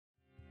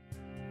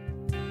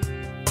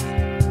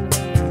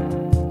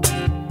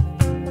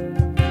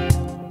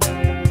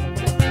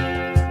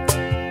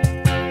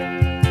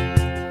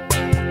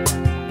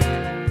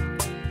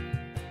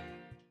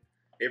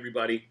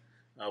Everybody.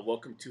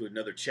 Welcome to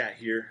another chat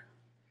here.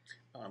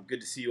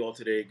 Good to see you all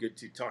today. Good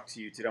to talk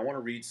to you today. I want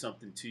to read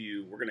something to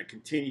you. We're going to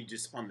continue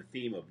just on the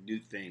theme of new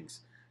things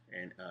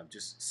and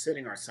just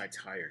setting our sights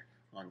higher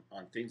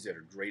on things that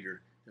are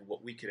greater than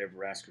what we could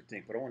ever ask or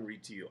think. But I want to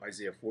read to you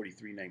Isaiah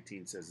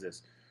 43:19 says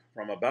this: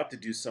 For I'm about to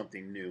do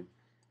something new.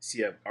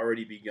 See, I've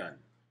already begun.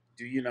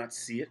 Do you not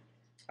see it?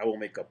 I will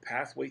make a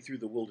pathway through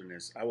the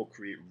wilderness. I will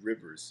create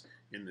rivers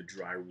in the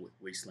dry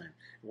wasteland.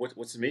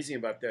 What's amazing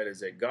about that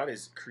is that God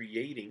is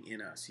creating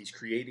in us. He's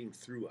creating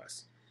through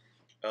us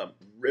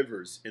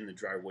rivers in the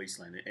dry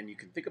wasteland. And you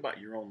can think about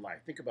your own life.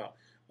 Think about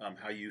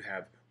how you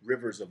have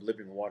rivers of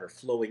living water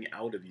flowing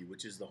out of you,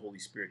 which is the Holy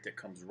Spirit that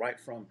comes right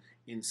from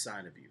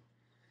inside of you.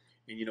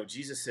 And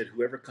Jesus said,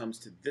 whoever comes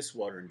to this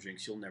water and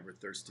drinks, you'll never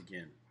thirst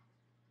again.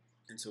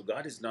 And so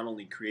God is not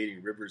only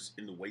creating rivers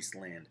in the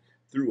wasteland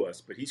through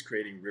us, but He's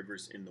creating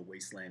rivers in the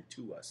wasteland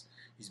to us.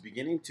 He's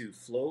beginning to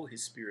flow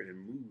His Spirit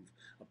and move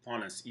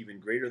upon us even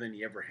greater than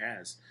He ever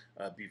has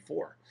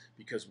before.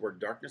 Because where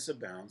darkness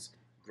abounds,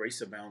 grace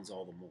abounds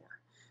all the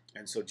more.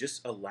 And so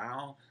just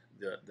allow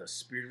the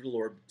Spirit of the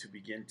Lord to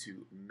begin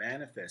to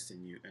manifest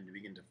in you and to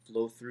begin to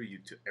flow through you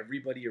to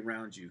everybody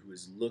around you who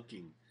is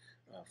looking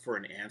for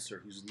an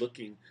answer, who's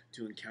looking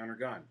to encounter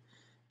God.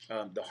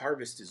 The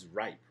harvest is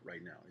ripe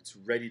right now. It's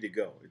ready to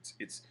go.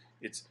 It's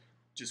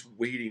just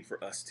waiting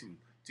for us to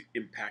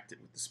impact it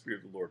with the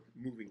Spirit of the Lord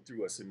moving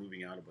through us and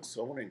moving out of us.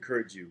 So I want to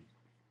encourage you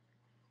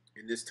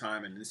in this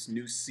time, in this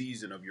new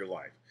season of your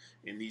life,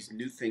 in these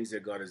new things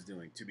that God is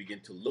doing, to begin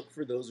to look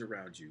for those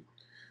around you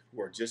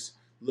who are just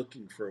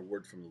looking for a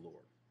word from the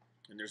Lord.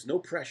 And there's no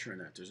pressure in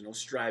that. There's no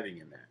striving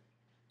in that.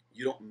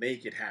 You don't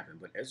make it happen.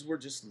 But as we're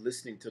just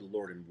listening to the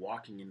Lord and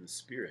walking in the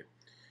Spirit,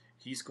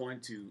 He's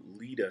going to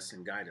lead us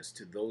and guide us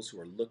to those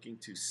who are looking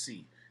to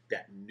see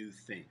that new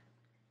thing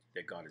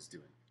that God is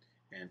doing.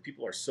 And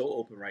people are so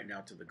open right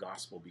now to the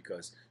gospel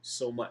because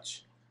so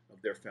much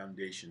of their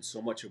foundation,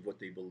 so much of what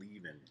they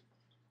believe in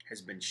has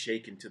been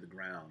shaken to the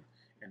ground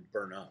and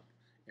burned up.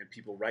 And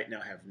people right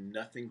now have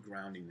nothing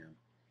grounding them.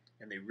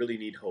 And they really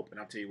need hope. And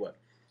I'll tell you what,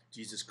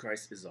 Jesus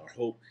Christ is our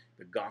hope.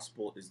 The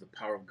gospel is the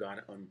power of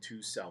God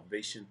unto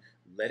salvation.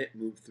 Let it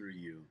move through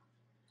you.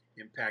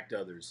 Impact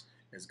others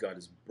as God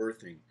is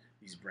birthing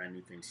these brand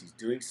new things. He's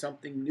doing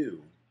something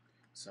new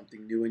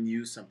in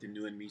you, something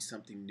new in me,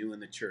 something new in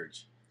the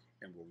church.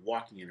 And we're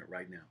walking in it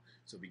right now.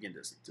 So begin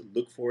to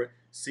look for it.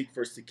 Seek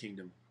first the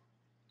kingdom.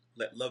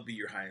 Let love be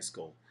your highest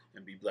goal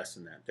and be blessed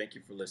in that. Thank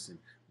you for listening.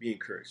 Be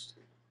encouraged.